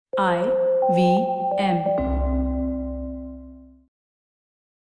IVM.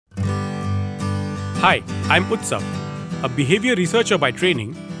 Hi, I'm Utsav, a behavior researcher by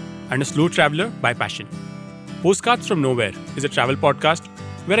training and a slow traveler by passion. Postcards from Nowhere is a travel podcast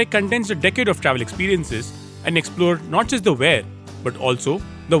where I condense a decade of travel experiences and explore not just the where, but also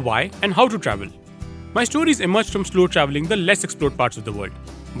the why and how to travel. My stories emerge from slow traveling the less explored parts of the world: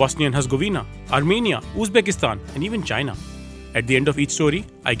 Bosnia and Herzegovina, Armenia, Uzbekistan, and even China. At the end of each story,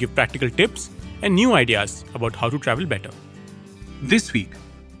 I give practical tips and new ideas about how to travel better. This week,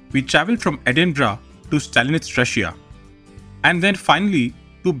 we traveled from Edinburgh to Stalinets, Russia, and then finally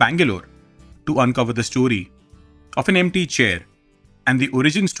to Bangalore to uncover the story of an empty chair and the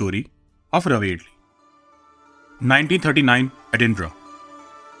origin story of Ravi Idli. 1939, Edinburgh.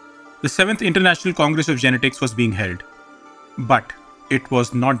 The 7th International Congress of Genetics was being held, but it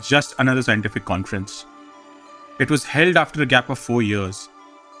was not just another scientific conference. It was held after a gap of 4 years,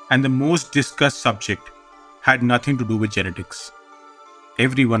 and the most discussed subject had nothing to do with genetics.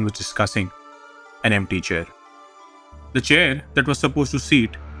 Everyone was discussing an empty chair. The chair that was supposed to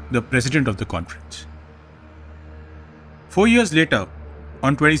seat the president of the conference. 4 years later,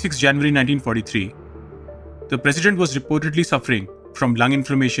 on 26 January 1943, the president was reportedly suffering from lung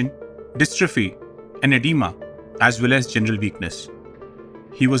inflammation, dystrophy, and edema, as well as general weakness.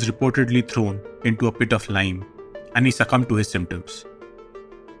 He was reportedly thrown into a pit of lime, and he succumbed to his symptoms.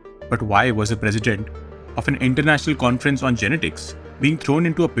 But why was the president of an international conference on genetics being thrown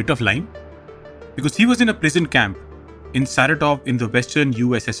into a pit of lime? Because he was in a prison camp in Saratov in the western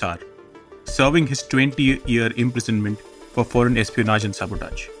USSR, serving his 20-year imprisonment for foreign espionage and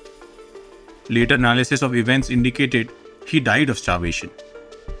sabotage. Later analysis of events indicated he died of starvation.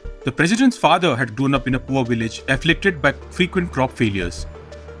 The president's father had grown up in a poor village afflicted by frequent crop failures,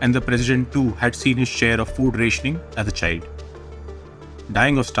 and the president too had seen his share of food rationing as a child.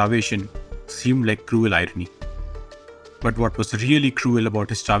 Dying of starvation seemed like cruel irony. But what was really cruel about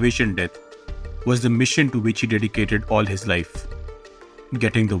his starvation death was the mission to which he dedicated all his life: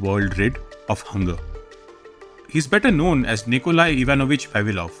 getting the world rid of hunger. He's better known as Nikolai Ivanovich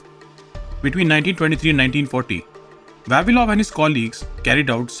Vavilov. Between 1923 and 1940, Vavilov and his colleagues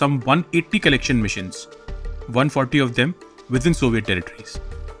carried out some 180 collection missions, 140 of them within Soviet territories.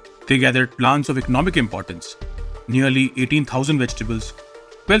 They gathered plants of economic importance, nearly 18,000 vegetables,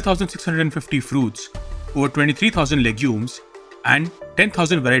 12,650 fruits, over 23,000 legumes, and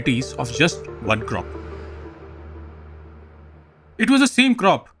 10,000 varieties of just one crop. It was the same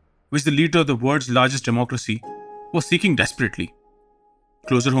crop which the leader of the world's largest democracy was seeking desperately.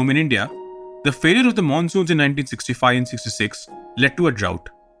 Closer home in India, the failure of the monsoons in 1965 and 66 led to a drought.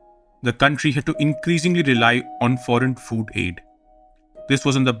 The country had to increasingly rely on foreign food aid. This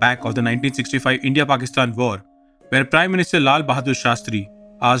was on the back of the 1965 India-Pakistan war, where Prime Minister Lal Bahadur Shastri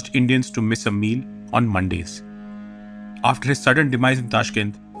asked Indians to miss a meal on Mondays. After his sudden demise in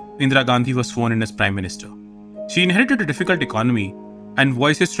Tashkent, Indira Gandhi was sworn in as Prime Minister. She inherited a difficult economy and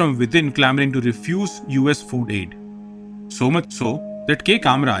voices from within clamoring to refuse US food aid. So much so that K.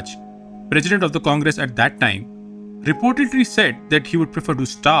 Kamaraj, president of the Congress at that time, reportedly said that he would prefer to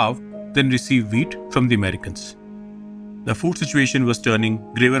starve than receive wheat from the Americans. The food situation was turning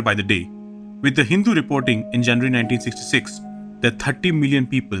graver by the day, with The Hindu reporting in January 1966 that 30 million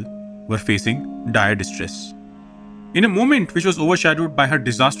people were facing dire distress. In a moment which was overshadowed by her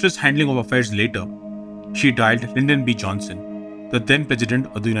disastrous handling of affairs later, she dialed Lyndon B. Johnson, the then President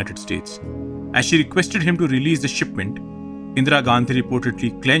of the United States. As she requested him to release the shipment, Indira Gandhi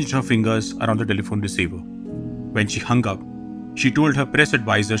reportedly clenched her fingers around the telephone receiver. When she hung up, she told her press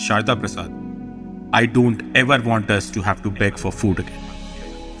advisor Sharda Prasad, "I don't ever want us to have to beg for food again."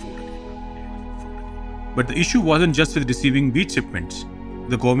 But the issue wasn't just with receiving wheat shipments.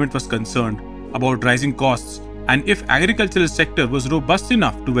 The government was concerned about rising costs and if agricultural sector was robust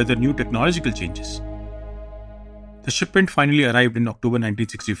enough to weather new technological changes. The shipment finally arrived in October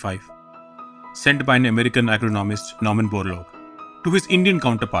 1965, sent by an American agronomist, Norman Borlaug, to his Indian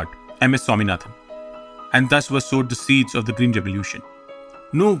counterpart, M.S. Swaminathan, and thus were sowed the seeds of the Green Revolution.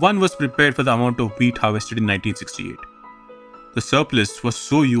 No one was prepared for the amount of wheat harvested in 1968. The surplus was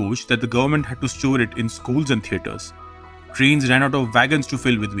so huge that the government had to store it in schools and theatres. Trains ran out of wagons to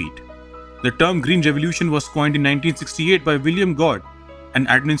fill with wheat. The term Green Revolution was coined in 1968 by William Gord, an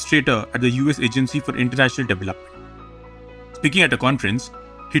administrator at the US Agency for International Development. Speaking at a conference,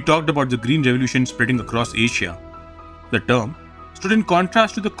 he talked about the Green Revolution spreading across Asia. The term stood in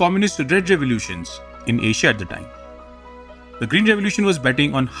contrast to the communist Red Revolutions in Asia at the time. The Green Revolution was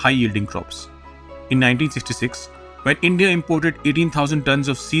betting on high-yielding crops. In 1966, when India imported 18,000 tons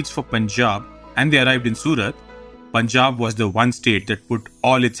of seeds for Punjab and they arrived in Surat, Punjab was the one state that put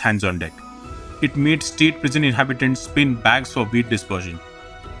all its hands on deck. It made state prison inhabitants spin bags for wheat dispersion.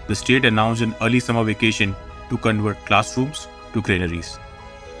 The state announced an early summer vacation to convert classrooms to granaries.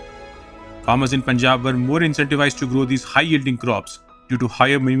 Farmers in Punjab were more incentivized to grow these high-yielding crops due to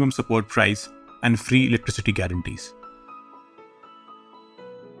higher minimum support price and free electricity guarantees.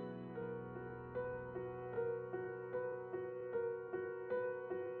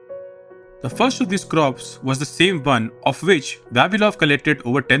 The first of these crops was the same one of which Vavilov collected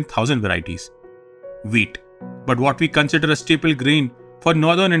over 10,000 varieties: wheat. But what we consider a staple grain for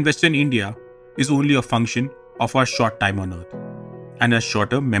northern and western India is only a function of our short time on earth and our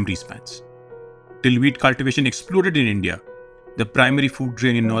shorter memory spans. Till wheat cultivation exploded in India, the primary food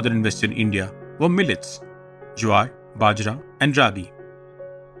grain in northern and western India were millets: jowar, bajra and ragi.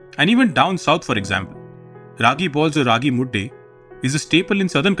 And even down south, for example, ragi balls or ragi mudde is a staple in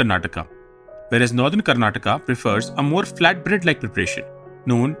southern Karnataka, whereas northern Karnataka prefers a more flat bread-like preparation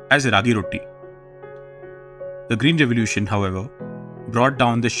known as ragi roti. The Green Revolution, however, brought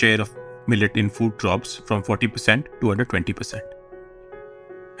down the share of millet in food crops from 40% to under 20%.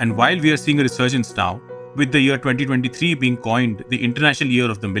 And while we are seeing a resurgence now, with the year 2023 being coined the International Year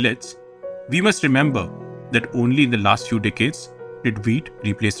of the Millets, we must remember that only in the last few decades did wheat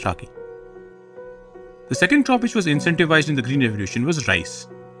replace ragi. The second crop which was incentivized in the Green Revolution was rice.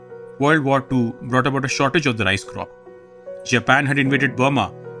 World War II brought about a shortage of the rice crop. Japan had invaded Burma,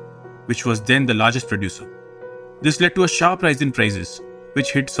 which was then the largest producer. This led to a sharp rise in prices,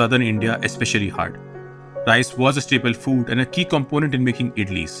 which hit southern India especially hard. Rice was a staple food and a key component in making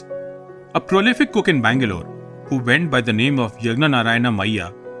idlis. A prolific cook in Bangalore, who went by the name of Yagna Narayana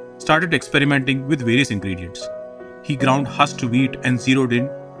Maya, started experimenting with various ingredients. He ground husked wheat and zeroed in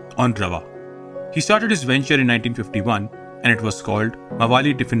on rava. He started his venture in 1951 and it was called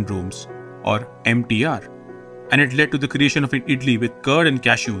Mawali Tiffin Rooms, or MTR, and it led to the creation of an idli with curd and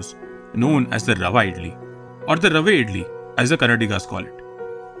cashews known as the Rava Idli, or the Rave Idli as the Kannadigas call it.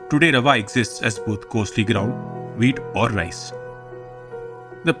 Today rava exists as both coarsely ground wheat or rice.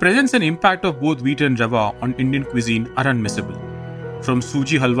 The presence and impact of both wheat and rava on Indian cuisine are unmissable, from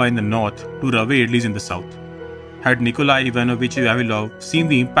Suji halwa in the north to Rave idlis in the south. Had Nikolai Ivanovich Vavilov seen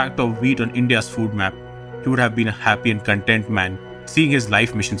the impact of wheat on India's food map, he would have been a happy and content man seeing his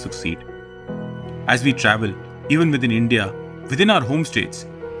life mission succeed. As we travel, even within India, within our home states,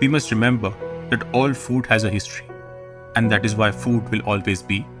 we must remember that all food has a history, and that is why food will always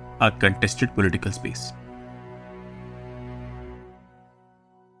be a contested political space.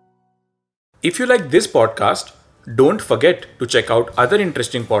 If you like this podcast, don't forget to check out other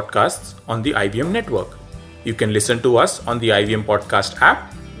interesting podcasts on the IVM network. You can listen to us on the IVM Podcast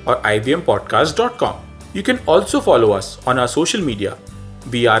app or ivmpodcast.com. You can also follow us on our social media.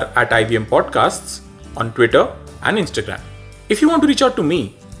 We are at IVM Podcasts on Twitter and Instagram. If you want to reach out to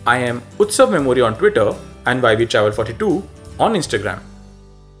me, I am Utsav Memory on Twitter and YVTravel42 on Instagram.